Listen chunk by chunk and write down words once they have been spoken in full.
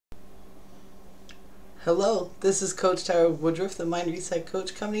Hello, this is Coach Tao of Woodruff, the Mind Reset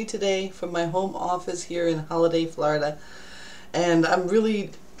Coach, coming to you today from my home office here in Holiday, Florida. And I'm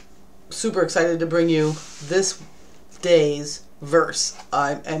really super excited to bring you this day's verse.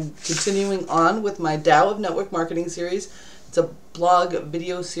 I'm continuing on with my Tao of Network Marketing series. It's a blog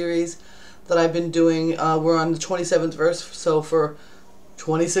video series that I've been doing. We're on the 27th verse, so for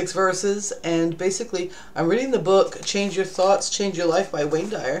 26 verses. And basically, I'm reading the book Change Your Thoughts, Change Your Life by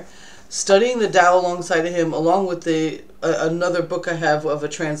Wayne Dyer, studying the Tao alongside of him, along with the another book I have of a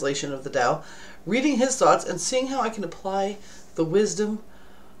translation of the Tao, reading his thoughts and seeing how I can apply the wisdom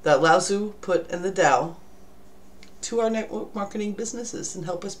that Lao Tzu put in the Tao to our network marketing businesses and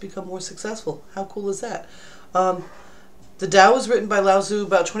help us become more successful. How cool is that? The Tao was written by Lao Tzu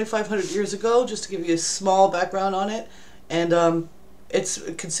about 2,500 years ago, just to give you a small background on it, and it's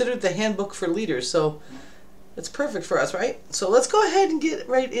considered the handbook for leaders, so it's perfect for us, right? So let's go ahead and get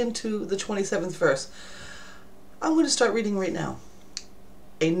right into the 27th verse. I'm going to start reading right now.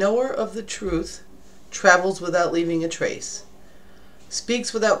 A knower of the truth travels without leaving a trace,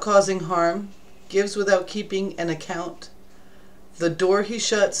 speaks without causing harm, gives without keeping an account. The door he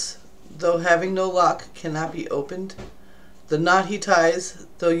shuts, though having no lock, cannot be opened. The knot he ties,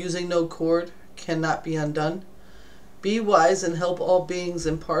 though using no cord, cannot be undone. Be wise and help all beings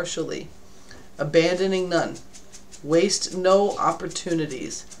impartially, abandoning none. Waste no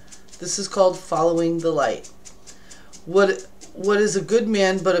opportunities. This is called following the light. What is a good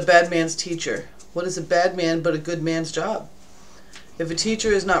man but a bad man's teacher? What is a bad man but a good man's job? If a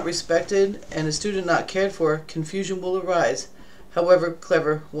teacher is not respected and a student not cared for, confusion will arise, however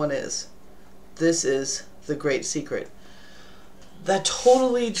clever one is. This is the great secret. That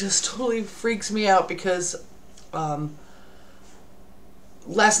totally freaks me out, because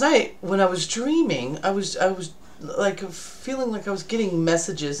last night when I was dreaming, I was like feeling like I was getting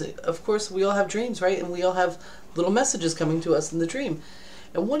messages. Of course, we all have dreams, right? And we all have little messages coming to us in the dream.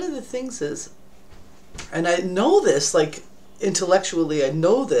 And one of the things is, and I know this, like intellectually, I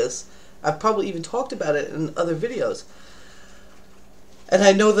know this. I've probably even talked about it in other videos. And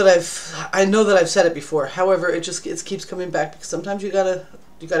I know that I've said it before. However, it keeps coming back, because sometimes you gotta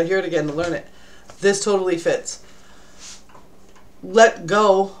hear it again to learn it. This totally fits. Let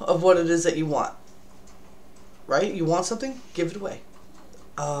go of what it is that you want. Right? You want something? Give it away.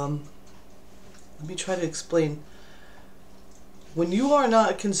 Let me try to explain. When you are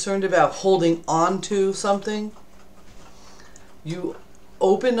not concerned about holding on to something, you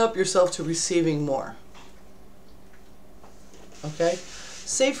open up yourself to receiving more. Okay?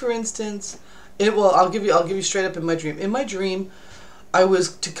 Say for instance, I'll give you straight up in my dream. In my dream, I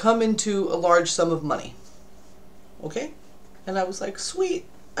was to come into a large sum of money. Okay? And I was like, sweet,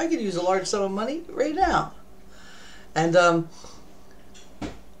 I could use a large sum of money right now. And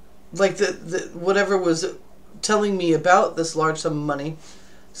like the whatever was telling me about this large sum of money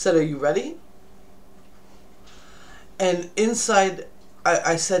said, "Are you ready?" And inside,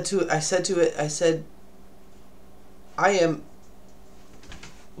 I said to it, I am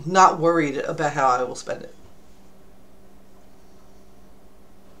not worried about how I will spend it.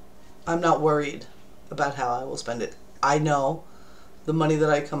 I'm not worried about how I will spend it. I know the money that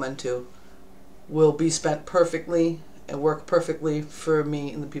I come into will be spent perfectly and work perfectly for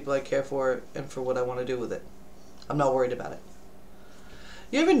me and the people I care for and for what I want to do with it. I'm not worried about it.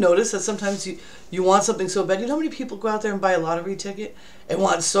 You ever notice that sometimes you want something so bad? You know how many people go out there and buy a lottery ticket and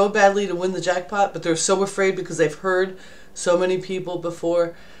want so badly to win the jackpot, but they're so afraid because they've heard so many people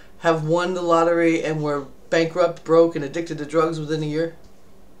before have won the lottery and were bankrupt, broke, and addicted to drugs within a year?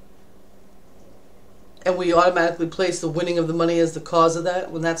 And we automatically place the winning of the money as the cause of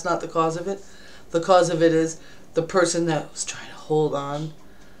that, when that's not the cause of it. The cause of it is the person that was trying to hold on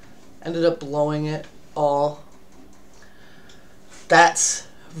ended up blowing it all. That's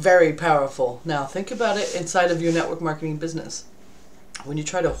very powerful. Now think about it inside of your network marketing business. When you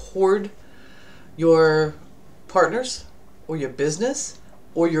try to hoard your partners or your business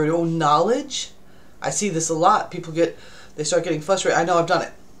or your own knowledge, I see this a lot. They start getting frustrated. I know, I've done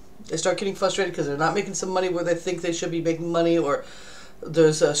it. They start getting frustrated because they're not making some money where they think they should be making money, or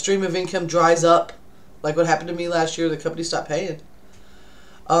there's a stream of income dries up, like what happened to me last year. The company stopped paying.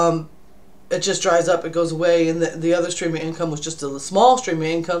 It just dries up, it goes away, and the other stream of income was just a small stream of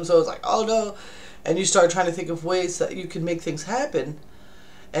income, so it's like, oh no. And you start trying to think of ways that you can make things happen,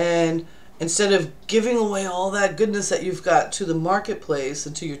 and instead of giving away all that goodness that you've got to the marketplace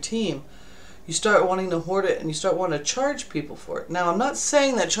and to your team, you start wanting to hoard it, and you start wanting to charge people for it. Now, I'm not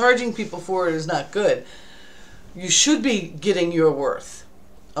saying that charging people for it is not good. You should be getting your worth,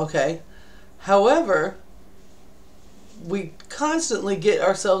 okay? However, we constantly get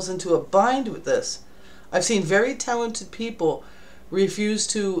ourselves into a bind with this. I've seen very talented people refuse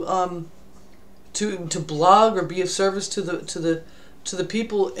to blog or be of service to the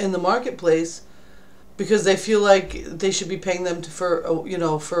people in the marketplace because they feel like they should be paying them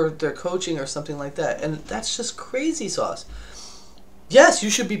for their coaching or something like that. And that's just crazy sauce. Yes, you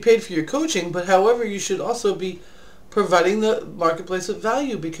should be paid for your coaching, but however, you should also be providing the marketplace with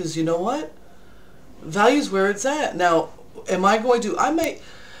value, because you know what? Value's where it's at. Now, am I going to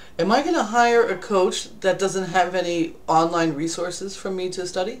hire a coach that doesn't have any online resources for me to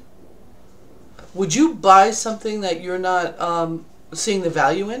study? Would you buy something that you're not seeing the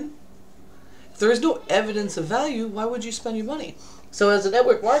value in? If there is no evidence of value, why would you spend your money? So as a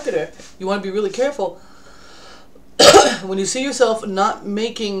network marketer, you want to be really careful when you see yourself not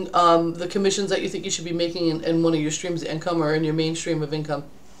making the commissions that you think you should be making in one of your streams of income or in your main stream of income.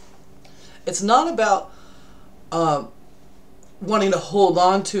 It's not about wanting to hold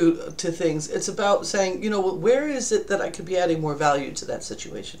on to things. It's about saying, where is it that I could be adding more value to that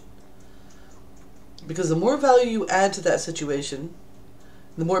situation? Because the more value you add to that situation,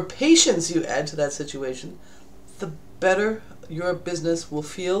 the more patience you add to that situation, the better your business will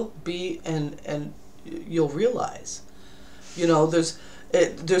feel, be, and you'll realize. There's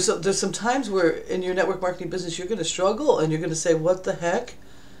some times where in your network marketing business you're going to struggle and you're going to say, what the heck?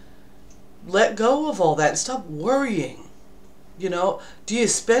 Let go of all that and stop worrying. Do you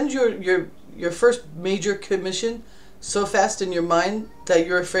spend your first major commission so fast in your mind that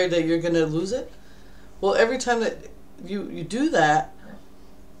you're afraid that you're going to lose it? Well, every time that you do that,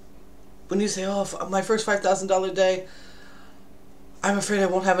 when you say, oh, my first $5,000 day, I'm afraid I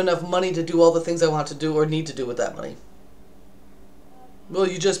won't have enough money to do all the things I want to do or need to do with that money. Well,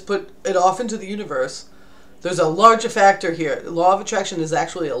 you just put it off into the universe. There's a larger factor here. The law of attraction is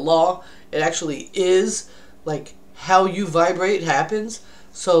actually a law. It actually is, like, how you vibrate happens.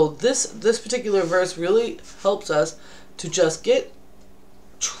 So this particular verse really helps us to just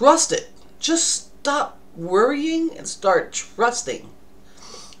trust it. Just stop worrying and start trusting.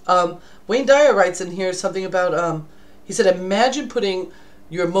 Wayne Dyer writes in here something about, he said, imagine putting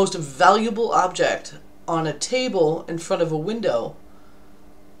your most valuable object on a table in front of a window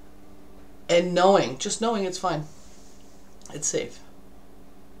and just knowing it's fine. It's safe.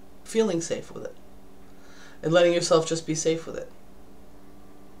 Feeling safe with it. And letting yourself just be safe with it.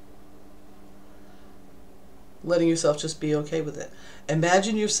 Letting yourself just be okay with it.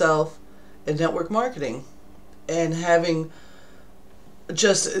 Imagine yourself in network marketing and having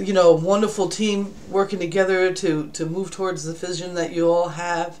just, a wonderful team working together to move towards the vision that you all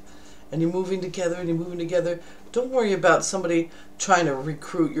have, and you're moving together and you're moving together. Don't worry about somebody trying to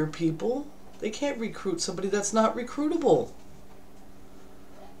recruit your people. They can't recruit somebody that's not recruitable.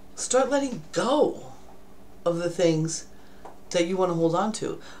 Start letting go of the things that you want to hold on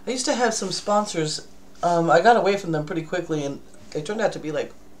to. I used to have some sponsors. I got away from them pretty quickly, and they turned out to be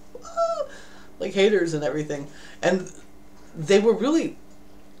like haters and everything. And they were really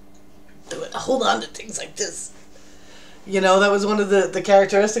hold on to things like this. That was one of the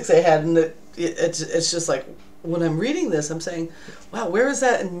characteristics they had, and it's just like, when I'm reading this, I'm saying, wow, where is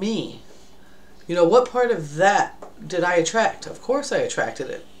that in me? What part of that did I attract? Of course I attracted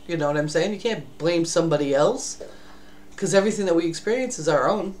it. You know what I'm saying? You can't blame somebody else, because everything that we experience is our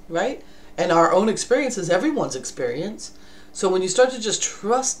own, right? And our own experience is everyone's experience. So when you start to just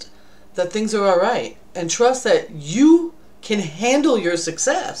trust that things are all right, and trust that you can handle your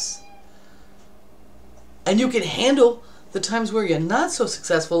success, and you can handle the times where you're not so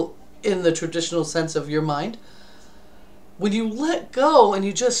successful in the traditional sense of your mind, when you let go and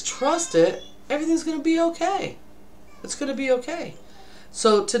you just trust it, everything's going to be okay. It's going to be okay.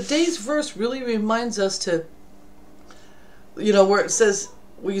 So today's verse really reminds us to, where it says,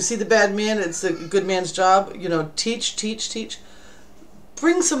 where you see the bad man, it's the good man's job, teach, teach, teach.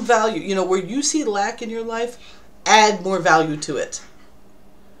 Bring some value. Where you see lack in your life, add more value to it.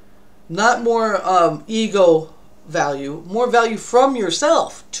 Not more ego value, more value from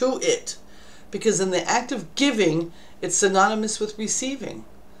yourself to it. Because in the act of giving, it's synonymous with receiving.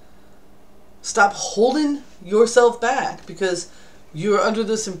 Stop holding yourself back because you're under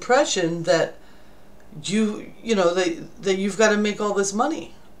this impression that that you've got to make all this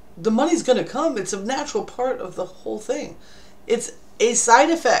money. The money's going to come. It's a natural part of the whole thing. It's a side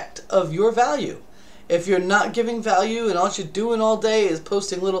effect of your value. If you're not giving value and all you're doing all day is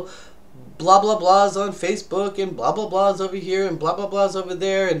posting little blah blah blahs on Facebook and blah blah blahs over here and blah blah blahs over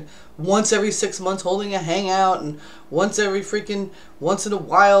there, and once every 6 months holding a hangout, and once in a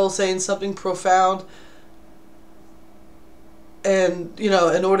while saying something profound, and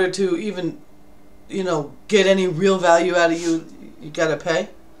in order to even get any real value out of you, you gotta pay.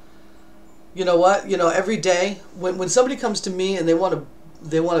 You know what? You know, every day when somebody comes to me and they want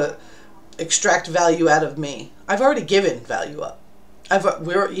to extract value out of me, I've already given value up.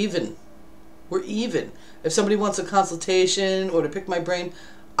 We're even. We're even. If somebody wants a consultation or to pick my brain,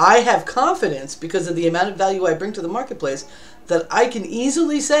 I have confidence because of the amount of value I bring to the marketplace that I can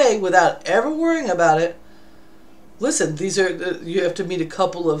easily say without ever worrying about it, listen, these are, you have to meet a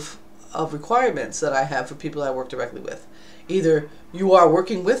couple of requirements that I have for people I work directly with. Either you are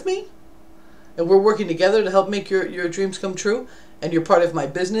working with me and we're working together to help make your dreams come true, and you're part of my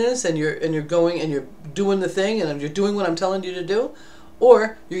business, and you're going and you're doing the thing and you're doing what I'm telling you to do,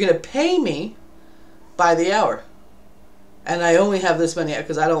 or you're going to pay me by the hour. And I only have this many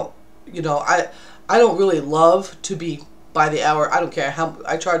because I don't, you know, I don't really love to be by the hour. I don't care how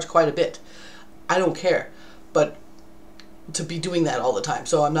I charge quite a bit. I don't care, but to be doing that all the time.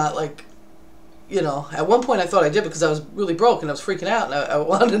 So I'm not like, you know, at one point I thought I did because I was really broke and I was freaking out and I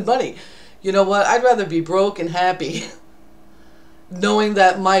wanted money. You know what? I'd rather be broke and happy knowing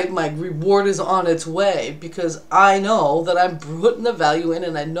that my reward is on its way, because I know that I'm putting the value in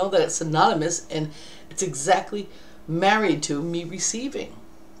and I know that it's synonymous and it's exactly married to me receiving.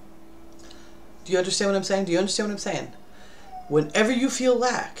 Do you understand what I'm saying? Do you understand what I'm saying? Whenever you feel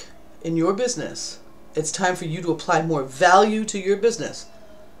lack in your business, it's time for you to apply more value to your business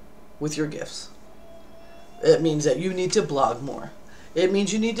with your gifts. It means that you need to blog more. It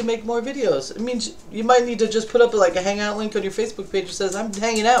means you need to make more videos. It means you might need to just put up like a hangout link on your Facebook page that says, I'm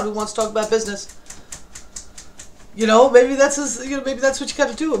hanging out, who wants to talk about business? You know, maybe that's maybe that's what you got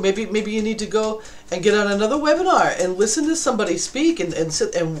to do. Maybe you need to go and get on another webinar and listen to somebody speak and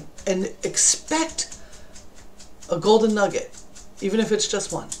sit and expect a golden nugget, even if it's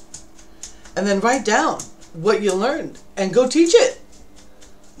just one. And then write down what you learned and go teach it.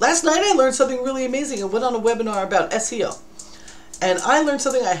 Last night I learned something really amazing. I went on a webinar about SEO. And I learned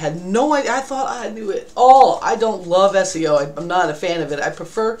something I had no idea. I thought I knew it all. I don't love SEO. I'm not a fan of it. I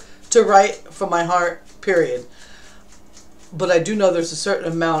prefer to write from my heart, period. But I do know there's a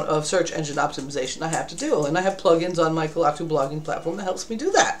certain amount of search engine optimization I have to do. And I have plugins on my Kalatu blogging platform that helps me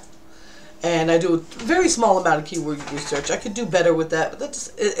do that. And I do a very small amount of keyword research. I could do better with that, but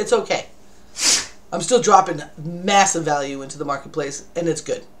it's okay. I'm still dropping massive value into the marketplace, and it's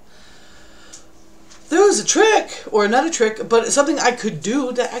good. There was a trick, or not a trick, but something I could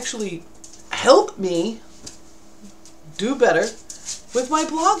do to actually help me do better with my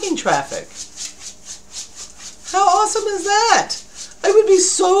blogging traffic. How awesome is that? It would be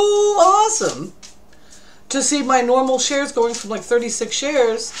so awesome to see my normal shares going from like 36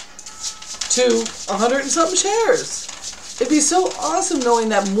 shares to 100 and something shares. It'd be so awesome knowing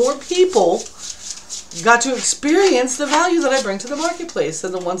that more people got to experience the value that I bring to the marketplace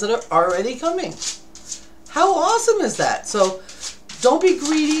than the ones that are already coming. How awesome is that? So don't be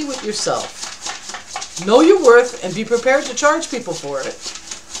greedy with yourself. Know your worth and be prepared to charge people for it.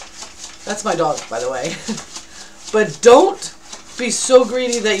 That's my dog, by the way. But don't be so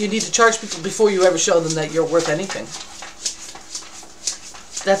greedy that you need to charge people before you ever show them that you're worth anything.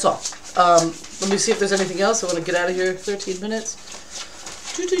 That's all. Let me see if there's anything else. I want to get out of here. 13 minutes.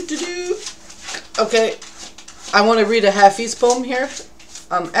 Okay. I want to read a Hafiz poem here.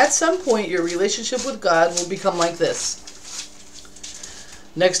 At some point, your relationship with God will become like this.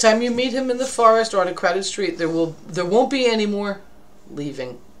 Next time you meet him in the forest or on a crowded street, there won't be any more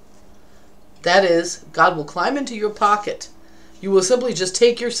leaving. That is, God will climb into your pocket. You will simply just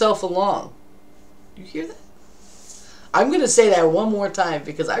take yourself along. You hear that? I'm going to say that one more time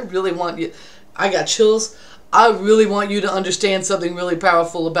because I really want you. I got chills. I really want you to understand something really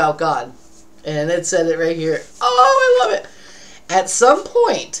powerful about God. And it said it right here. Oh, I love it. At some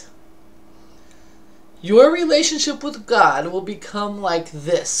point, your relationship with God will become like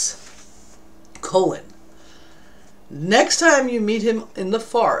this. : next time you meet him in the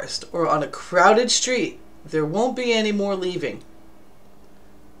forest or on a crowded street, there won't be any more leaving.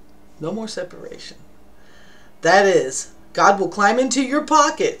 No more separation. That is, God will climb into your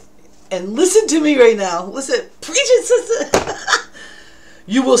pocket. And listen to me right now. Listen. Preach it, sister.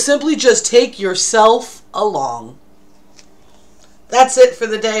 You will simply just take yourself along. That's it for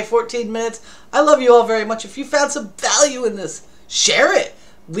the day. 14 minutes. I love you all very much. If you found some value in this, share it.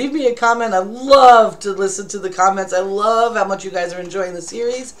 Leave me a comment. I love to listen to the comments. I love how much you guys are enjoying the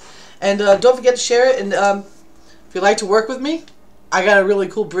series. And don't forget to share it. And if you'd like to work with me, I got a really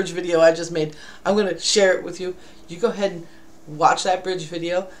cool bridge video I just made. I'm going to share it with you. You go ahead and watch that bridge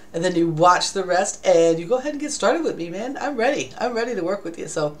video. And then you watch the rest. And you go ahead and get started with me, man. I'm ready. I'm ready to work with you.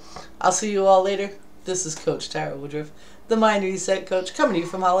 So I'll see you all later. This is Coach Tara Woodruff, the Mind Reset Coach, coming to you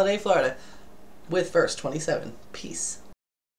from Holiday, Florida, with verse 27. Peace.